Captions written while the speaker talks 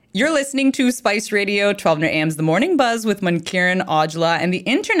You're listening to Spice Radio, 1200 AM's The Morning Buzz with Mankiran Aujla, and the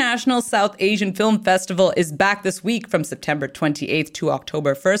International South Asian Film Festival is back this week from September 28th to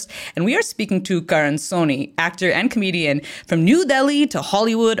October 1st, and we are speaking to Karan Soni, actor and comedian. From New Delhi to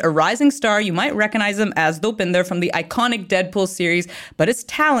Hollywood, a rising star, you might recognize him as Dopinder from the iconic Deadpool series, but his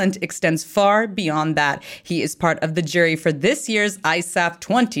talent extends far beyond that. He is part of the jury for this year's ISAFF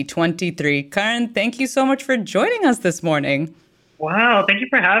 2023. Karan, thank you so much for joining us this morning. Wow, thank you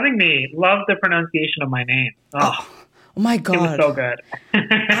for having me. Love the pronunciation of my name. Oh my God. It was so good.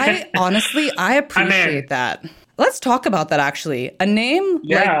 I appreciate that. Let's talk about that, actually. A name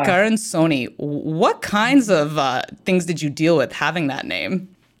like Karan Soni, what kinds of things did you deal with having that name?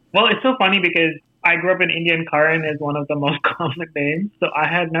 Well, it's so funny because I grew up in India and Karan is one of the most common names. So I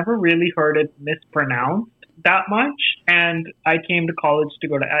had never really heard it mispronounced that much. And I came to college to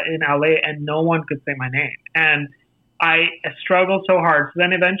go to in LA and no one could say my name. And I struggled so hard. So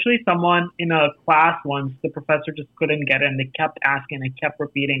then eventually someone in a class once, the professor just couldn't get it and they kept asking, they kept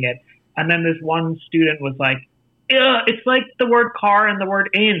repeating it. And then this one student was like, it's like the word car and the word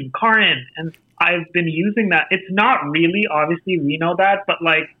Karan. And I've been using that. It's not really, obviously we know that, but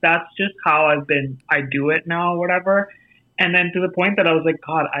like, that's just how I do it now or whatever. And then to the point that I was like,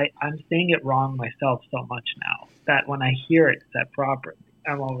 God, I'm saying it wrong myself so much now that when I hear it said properly,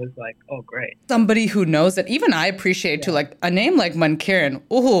 I'm always like, oh, great. Somebody who knows it, even I appreciate too, like a name like Mankiran.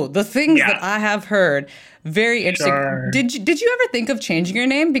 Oh, the things that I have heard. Very interesting. Sure. Did you ever think of changing your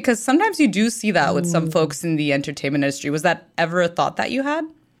name? Because sometimes you do see that with some folks in the entertainment industry. Was that ever a thought that you had?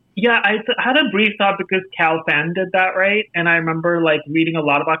 Yeah, I had a brief thought because Cal Fan did that, right? And I remember like reading a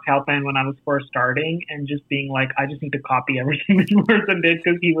lot about Cal Fan when I was first starting and just being like, I just need to copy everything this person did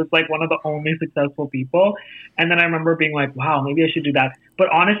because he was like one of the only successful people. And then I remember being like, wow, maybe I should do that. But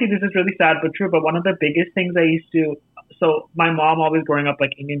honestly, this is really sad but true. But one of the biggest things I used to, so my mom always growing up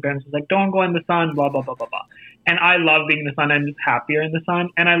like Indian parents was like, don't go in the sun, blah, blah, blah, blah, blah. And I love being in the sun. I'm just happier in the sun.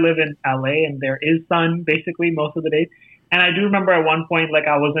 And I live in LA and there is sun basically most of the days. And I do remember at one point, like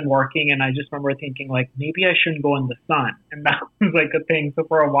I wasn't working and I just remember thinking like, maybe I shouldn't go in the sun. And that was like a thing. So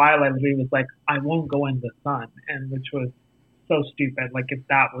for a while, I literally was like, I won't go in the sun. And which was so stupid. Like if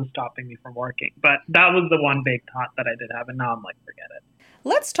that was stopping me from working. But that was the one big thought that I did have. And now I'm like, forget it.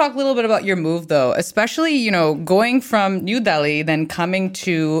 Let's talk a little bit about your move, though, especially, going from New Delhi, then coming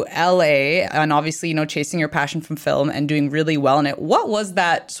to LA and obviously, chasing your passion from film and doing really well in it. What was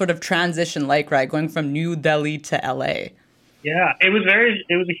that sort of transition like, right? Going from New Delhi to LA? Yeah, it was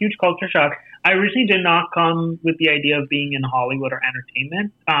a huge culture shock. I originally did not come with the idea of being in Hollywood or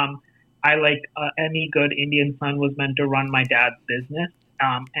entertainment. Any good Indian son was meant to run my dad's business.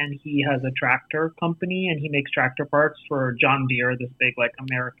 And he has a tractor company and he makes tractor parts for John Deere, this big like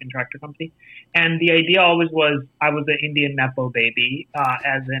American tractor company. And the idea always was I was an Indian Nepo baby,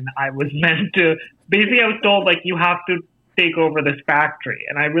 as in I was meant to, basically I was told like you have to take over this factory.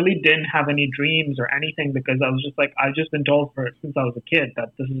 And I really didn't have any dreams or anything because I was just like, I've just been told since I was a kid that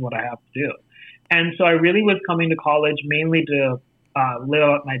this is what I have to do. And so I really was coming to college mainly to live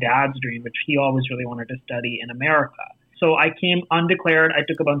out my dad's dream, which he always really wanted to study in America. So I came undeclared. I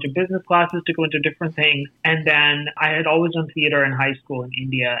took a bunch of business classes, took a bunch of different things. And then I had always done theater in high school in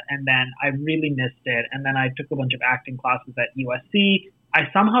India. And then I really missed it. And then I took a bunch of acting classes at USC.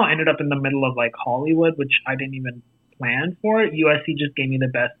 I somehow ended up in the middle of like Hollywood, which I didn't even plan for. USC just gave me the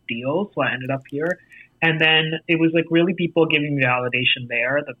best deal. So I ended up here. And then it was like really people giving me validation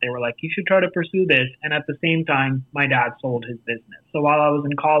there that they were like, you should try to pursue this. And at the same time, my dad sold his business. So while I was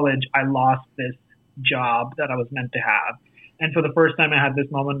in college, I lost this job that I was meant to have. And for the first time, I had this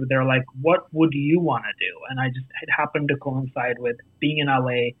moment where they're like, what would you want to do? And it happened to coincide with being in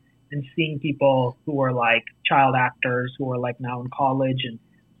LA and seeing people who were like child actors who are like now in college and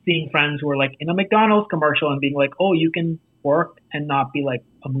seeing friends who were like in a McDonald's commercial and being like, oh, you can work and not be like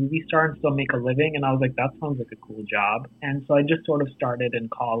a movie star and still make a living. And I was like, that sounds like a cool job. And so I just sort of started in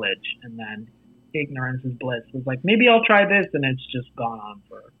college and then ignorance is bliss. It was like, maybe I'll try this. And it's just gone on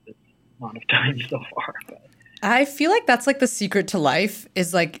for this amount of time so far. But I feel like that's like the secret to life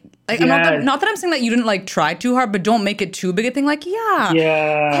is like yes. not that I'm saying that you didn't like try too hard, but don't make it too big a thing. Like,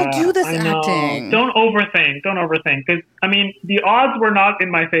 I'll do this acting. Don't overthink. Because, I mean, the odds were not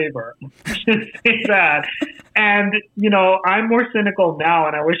in my favor. Just say that. And, I'm more cynical now,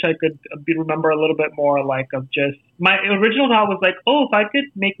 and I wish I could remember a little bit more like of just, my original thought was like, oh, if I could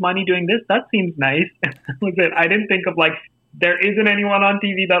make money doing this, that seems nice. That was it. I didn't think of like, there isn't anyone on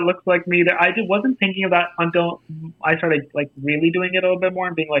TV that looks like me. I just wasn't thinking of that until I started like really doing it a little bit more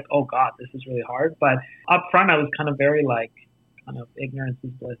and being like, oh God, this is really hard. But up front, I was kind of very like, kind of ignorance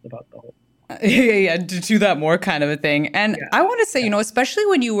is bliss about the whole Yeah, to do that more kind of a thing. And I want to say, especially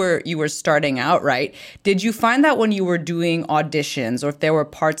when you were starting out, right? Did you find that when you were doing auditions or if there were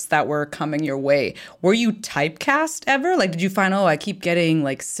parts that were coming your way, were you typecast ever? Like, did you find, I keep getting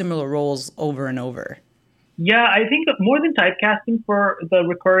like similar roles over and over? Yeah, I think that more than typecasting, for the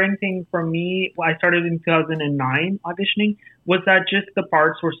recurring thing for me, I started in 2009 auditioning, was that just the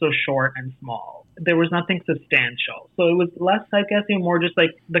parts were so short and small. There was nothing substantial. So it was less typecasting, more just like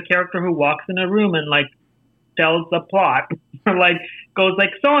the character who walks in a room and like tells the plot or like goes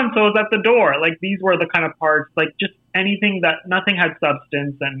like so and so is at the door. Like these were the kind of parts, like just anything that nothing had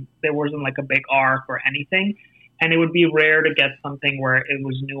substance and there wasn't like a big arc or anything. And it would be rare to get something where it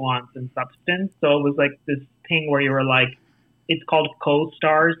was nuance and substance. So it was like this thing where you were like, it's called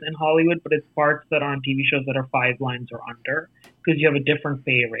co-stars in Hollywood, but it's parts that are on TV shows that are 5 lines or under because you have a different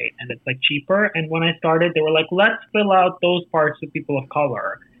pay rate and it's like cheaper. And when I started, they were like, let's fill out those parts with people of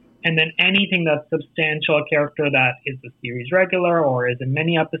color. And then anything that's substantial, a character that is a series regular or is in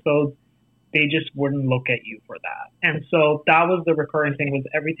many episodes, they just wouldn't look at you for that. And so that was the recurring thing, was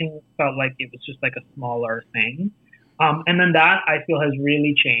everything felt like it was just like a smaller thing. And then that I feel has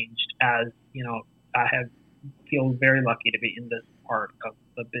really changed as, feel very lucky to be in this part of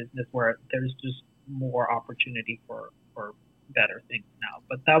the business where there's just more opportunity for better things now.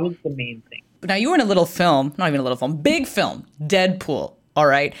 But that was the main thing. Now you were in a little film, not even a little film, big film, Deadpool. All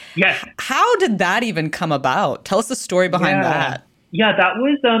right. Yes. How did that even come about? Tell us the story behind that. Yeah, that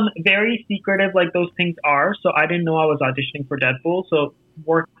was very secretive, like those things are. So I didn't know I was auditioning for Deadpool. So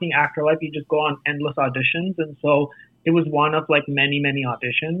working actor life, you just go on endless auditions. And so it was one of like many, many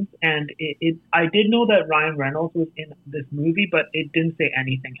auditions. And I did know that Ryan Reynolds was in this movie, but it didn't say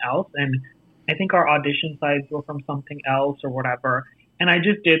anything else. And I think our audition sides were from something else or whatever. And I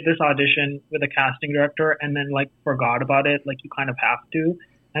just did this audition with a casting director and then like forgot about it. Like you kind of have to.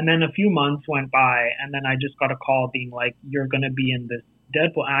 And then a few months went by, and then I just got a call being like, you're going to be in this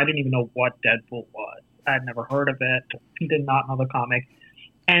Deadpool. And I didn't even know what Deadpool was. I had never heard of it, did not know the comic.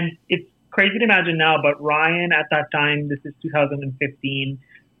 And it's crazy to imagine now, but Ryan at that time, this is 2015,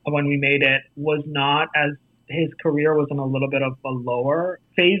 when we made it, was not as, his career was in a little bit of a lower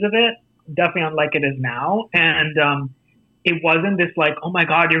phase of it, definitely unlike it is now. And it wasn't this like, oh my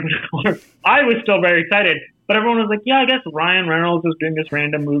God, you're going to, I was still very excited. But everyone was like, yeah, I guess Ryan Reynolds was doing this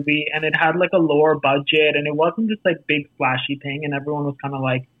random movie and it had like a lower budget and it wasn't this like big flashy thing. And everyone was kind of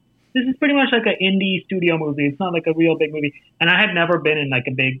like, this is pretty much like an indie studio movie. It's not like a real big movie. And I had never been in like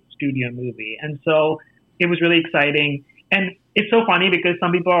a big studio movie. And so it was really exciting. And it's so funny because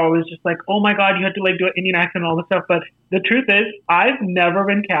some people are always just like, oh my God, you had to like do an Indian accent and all this stuff. But the truth is, I've never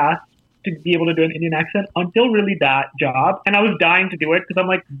been cast to be able to do an Indian accent until really that job. And I was dying to do it because I'm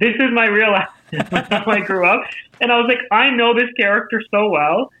like, this is my real accent when I grew up. And I was like, I know this character so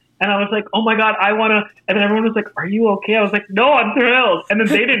well. And I was like, oh my God, I want to. And then everyone was like, are you okay? I was like, no, I'm thrilled. And then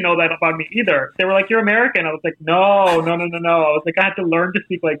they didn't know that about me either. They were like, you're American. I was like, no. I was like, I had to learn to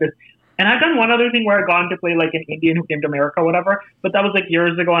speak like this. And I've done one other thing where I've gone to play like an Indian who came to America or whatever. But that was like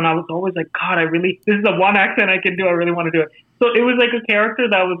years ago. And I was always like, God, this is the one accent I can do. I really want to do it. So it was like a character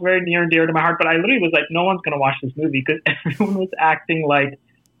that was very near and dear to my heart. But I literally was like, no one's going to watch this movie because everyone was acting like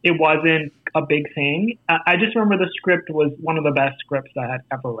it wasn't a big thing. I just remember the script was one of the best scripts I had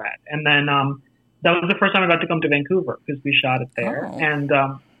ever read. And then that was the first time I got to come to Vancouver because we shot it there. Oh. And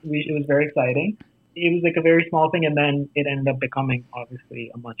it was very exciting. It was like a very small thing. And then it ended up becoming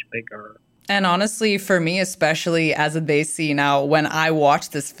obviously a much bigger. And honestly, for me, especially as a they see now, when I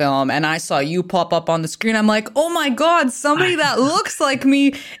watched this film and I saw you pop up on the screen, I'm like, oh my God, somebody that looks like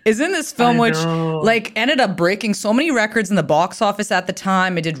me is in this film, which like ended up breaking so many records in the box office at the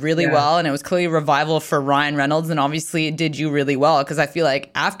time. It did really well. And it was clearly a revival for Ryan Reynolds. And obviously it did you really well. Because I feel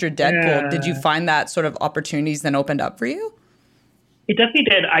like after Deadpool, did you find that sort of opportunities then opened up for you? It definitely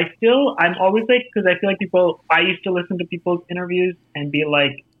did. I'm always like, because I feel like I used to listen to people's interviews and be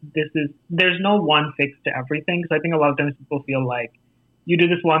like, there's no one fix to everything. Because I think a lot of times people feel like you do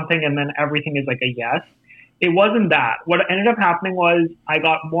this one thing and then everything is like a yes. It wasn't that. What ended up happening was I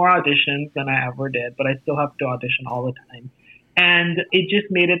got more auditions than I ever did, but I still have to audition all the time. And it just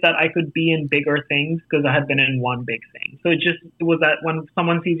made it that I could be in bigger things because I had been in one big thing. So it was that when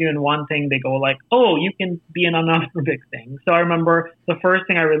someone sees you in one thing, they go like, oh, you can be in another big thing. So I remember the first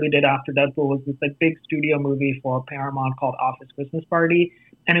thing I really did after Deadpool was this like big studio movie for Paramount called Office Christmas Party.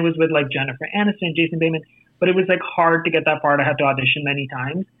 And it was with like Jennifer Aniston and Jason Bateman. But it was like hard to get that part. I had to audition many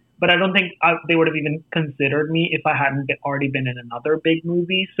times. But I don't think they would have even considered me if I hadn't already been in another big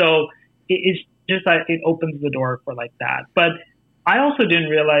movie. So it's just that it opens the door for like that. But I also didn't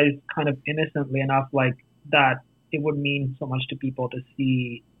realize kind of innocently enough like that it would mean so much to people to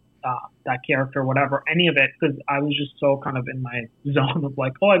see that character, whatever, any of it, because I was just so kind of in my zone of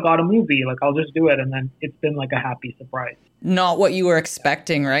like, oh, I got a movie, like I'll just do it, and then it's been like a happy surprise. Not what you were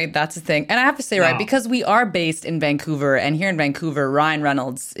expecting, right? That's the thing. And I have to say, right, because we are based in Vancouver, and here in Vancouver, Ryan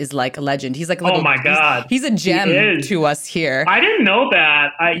Reynolds is like a legend. He's like a little, oh my God. He's a gem to us here. I didn't know that.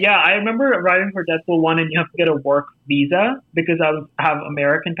 I remember writing for Deadpool 1, and you have to get a work visa because I have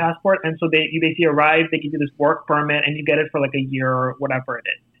American passport. And so you basically arrive, they give you this work permit, and you get it for like a year or whatever it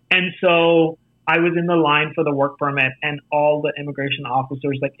is. And so I was in the line for the work permit, and all the immigration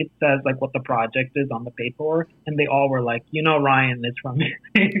officers, like it says like what the project is on the paperwork, and they all were like, Ryan is from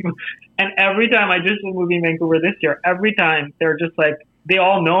and every time I just was moving Vancouver this year, every time they're just like, they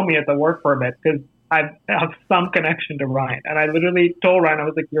all know me at the work permit because I have some connection to Ryan. And I literally told Ryan, I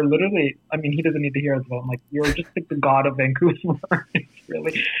was like, you're literally, I mean, he doesn't need to hear as well. I'm like, you're just like the god of Vancouver.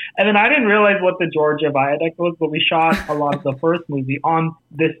 Really. And then I didn't realize what the Georgia Viaduct was, but we shot a lot of the first movie on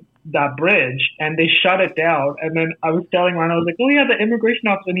that bridge, and they shut it down. And then I was telling Ryan, I was like, oh yeah, the immigration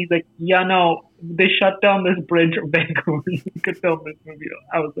officer. And he's like, yeah, no, they shut down this bridge in Vancouver. You could film this movie.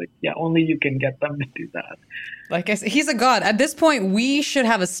 I was like, yeah, only you can get them to do that. Like I said, he's a god. At this point, we should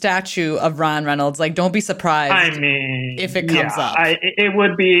have a statue of Ryan Reynolds. Like, don't be surprised if it comes up. It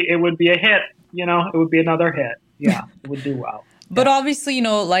would be a hit. It would be another hit. Yeah, it would do well. But obviously,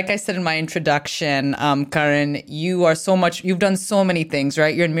 like I said in my introduction, Karan, you've done so many things,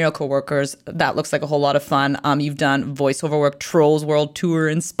 right? You're in Miracle Workers. That looks like a whole lot of fun. You've done voiceover work, Trolls World Tour,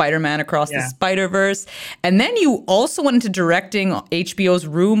 and Spider-Man Across the Spider-Verse. And then you also went into directing HBO's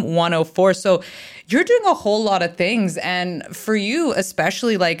Room 104. So you're doing a whole lot of things. And for you,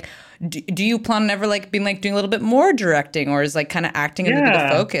 especially, like, do you plan on ever doing a little bit more directing, or is like kind of acting a bit of the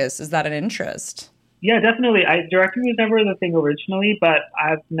focus? Is that an interest? Yeah, definitely. Directing was never the thing originally, but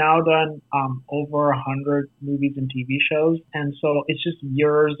I've now done over 100 movies and TV shows. And so it's just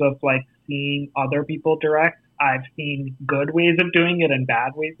years of like seeing other people direct. I've seen good ways of doing it and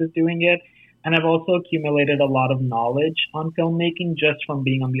bad ways of doing it. And I've also accumulated a lot of knowledge on filmmaking just from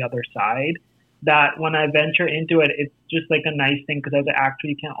being on the other side, that when I venture into it, it's just like a nice thing, because as an actor,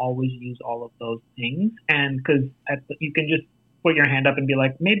 you can't always use all of those things. And because you can just put your hand up and be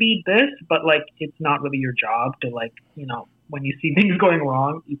like, maybe this, but like, it's not really your job to like, when you see things going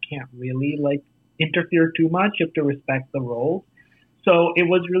wrong, you can't really like interfere too much. You have to respect the roles. So it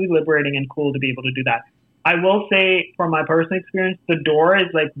was really liberating and cool to be able to do that. I will say, from my personal experience, the door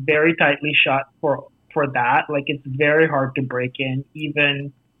is like very tightly shut for that. Like, it's very hard to break in,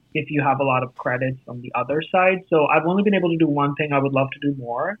 even if you have a lot of credits on the other side. So I've only been able to do one thing. I would love to do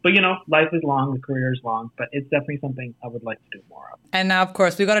more. But, life is long, the career is long, but it's definitely something I would like to do more of. And now, of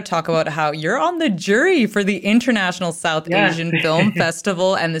course, we've got to talk about how you're on the jury for the International South Asian Film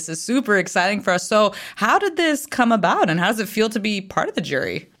Festival, and this is super exciting for us. So how did this come about, and how does it feel to be part of the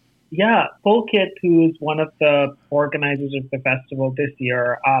jury? Yeah, Pulkit, who is one of the organizers of the festival this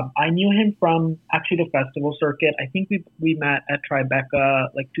year, I knew him from actually the festival circuit. I think we met at Tribeca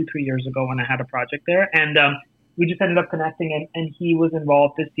like 2-3 years ago when I had a project there. And we just ended up connecting, and he was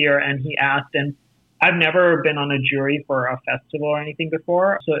involved this year, and he asked, and I've never been on a jury for a festival or anything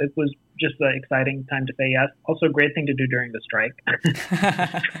before, so it was just an exciting time to say yes. Also a great thing to do during the strike.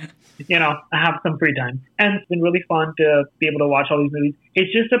 I have some free time. And it's been really fun to be able to watch all these movies.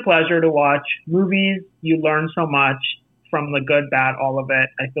 It's just a pleasure to watch movies. You learn so much from the good, bad, all of it.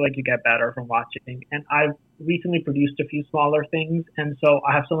 I feel like you get better from watching. And I've recently produced a few smaller things, and so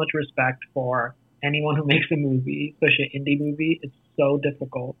I have so much respect for anyone who makes a movie, especially an indie movie. It's so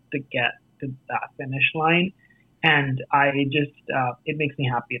difficult to get to that finish line, and I just it makes me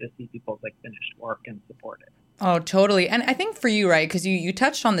happy to see people's like finished work and support it. Oh, totally. And I think for you, right, because you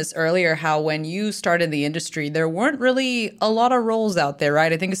touched on this earlier, how when you started the industry, there weren't really a lot of roles out there,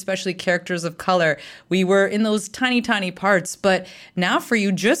 right? I think especially characters of color, we were in those tiny, tiny parts. But now for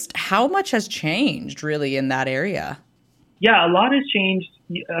you, just how much has changed really in that area? Yeah, a lot has changed.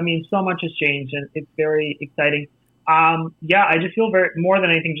 I mean, so much has changed, and it's very exciting. I just feel more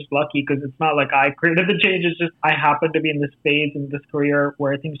than anything, just lucky, because it's not like I created the change. It's just I happen to be in this phase in this career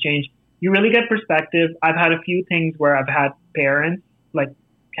where things change. You really get perspective. I've had a few things where I've had parents, like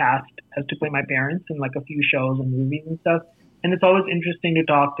cast as to play my parents in like a few shows and movies and stuff. And it's always interesting to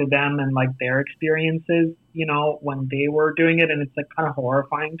talk to them and like their experiences, when they were doing it. And it's like kind of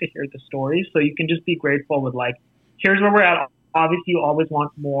horrifying to hear the stories. So you can just be grateful with like, here's where we're at. Obviously, you always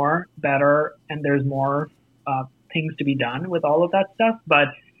want more, better, and there's more things to be done with all of that stuff. But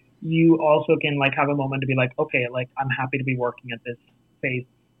you also can like have a moment to be like, okay, like I'm happy to be working at this phase.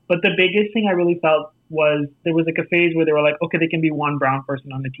 But the biggest thing I really felt was there was like a phase where they were like, okay, there can be one brown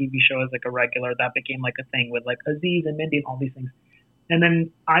person on the TV show as like a regular. That became like a thing with like Aziz and Mindy and all these things. And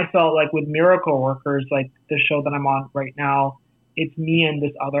then I felt like with Miracle Workers, like the show that I'm on right now, it's me and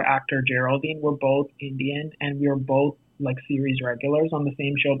this other actor, Geraldine. We're both Indian and we're both like series regulars on the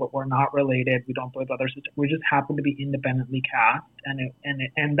same show, but we're not related. We don't play brothers. We just happen to be independently cast.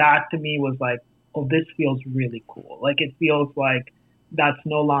 And that to me was like, oh, this feels really cool. Like it feels like that's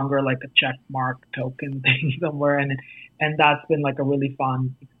no longer like a check mark token thing somewhere. And that's been like a really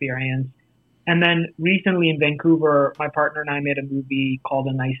fun experience. And then recently in Vancouver, my partner and I made a movie called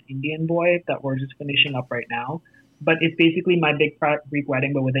A Nice Indian Boy that we're just finishing up right now. But it's basically My Big Fat Greek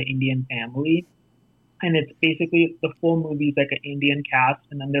Wedding, but with an Indian family. And it's basically the full movie is like an Indian cast,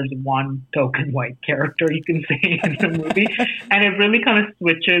 and then there's one token white character you can say in the movie. And it really kind of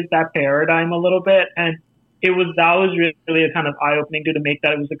switches that paradigm a little bit. And that was really a kind of eye-opening to make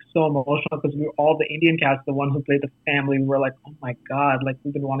that. It was like so emotional because we were all the Indian cast, the one who played the family, we were like, oh my God, like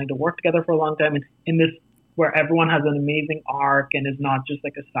we've been wanting to work together for a long time. And in this, where everyone has an amazing arc and is not just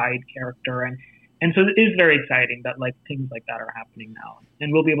like a side character. And so it is very exciting that like things like that are happening now.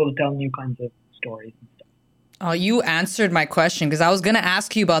 And we'll be able to tell new kinds of stories and stuff. Oh, you answered my question because I was going to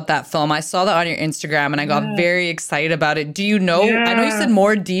ask you about that film. I saw that on your Instagram and I got very excited about it. Do you know, I know you said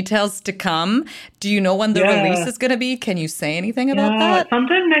more details to come. Do you know when the release is going to be? Can you say anything about that?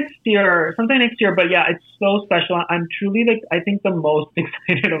 Sometime next year. But yeah, it's so special. I'm truly like, I think the most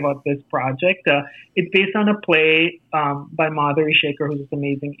excited about this project. It's based on a play by Madhuri Shekhar, who's this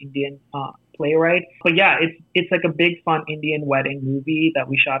amazing Indian playwright. But yeah, it's like a big fun Indian wedding movie that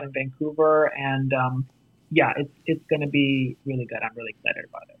we shot in Vancouver. And yeah, it's going to be really good. I'm really excited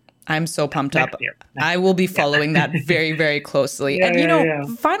about it. I'm so pumped up. I will be following that very, very closely.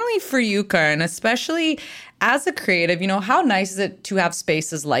 Finally for you, Karan, especially as a creative, how nice is it to have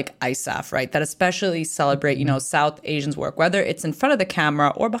spaces like ISAFF, right? That especially celebrate, South Asians' work, whether it's in front of the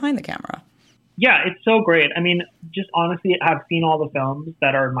camera or behind the camera. Yeah, it's so great. I mean, just honestly, I've seen all the films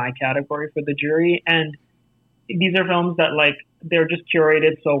that are in my category for the jury. And these are films that like, they're just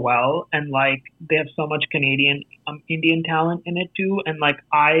curated so well, and like they have so much Canadian Indian talent in it too. And like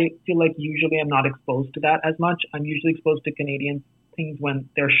I feel like usually I'm not exposed to that as much. I'm usually exposed to Canadian things when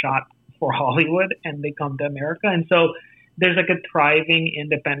they're shot for Hollywood and they come to America. And so there's like a thriving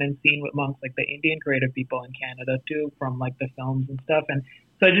independent scene amongst like the Indian creative people in Canada too, from like the films and stuff. And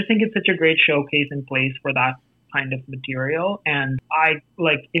so I just think it's such a great showcase and place for that kind of material. And I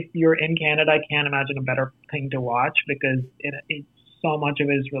like, if you're in Canada, I can't imagine a better thing to watch because it's so much of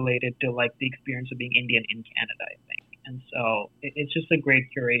it is related to like the experience of being Indian in Canada, I think. And so it's just a great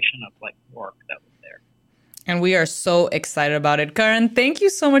curation of like work that was there. And we are so excited about it. Karan, thank you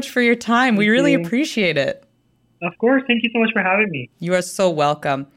so much for your time. We really appreciate it. Of course. Thank you so much for having me. You are so welcome.